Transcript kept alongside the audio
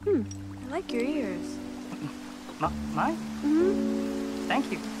like your ears. Mine? Mm-hmm.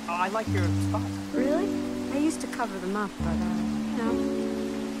 Thank you. Oh, I like your spots. Really? I used to cover them up, but, you know.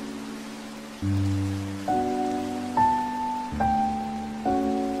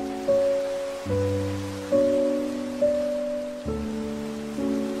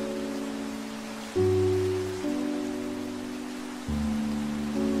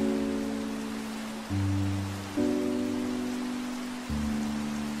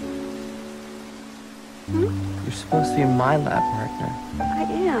 You're supposed to be my lab partner. I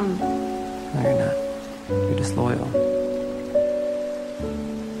am. No, you're not. You're disloyal.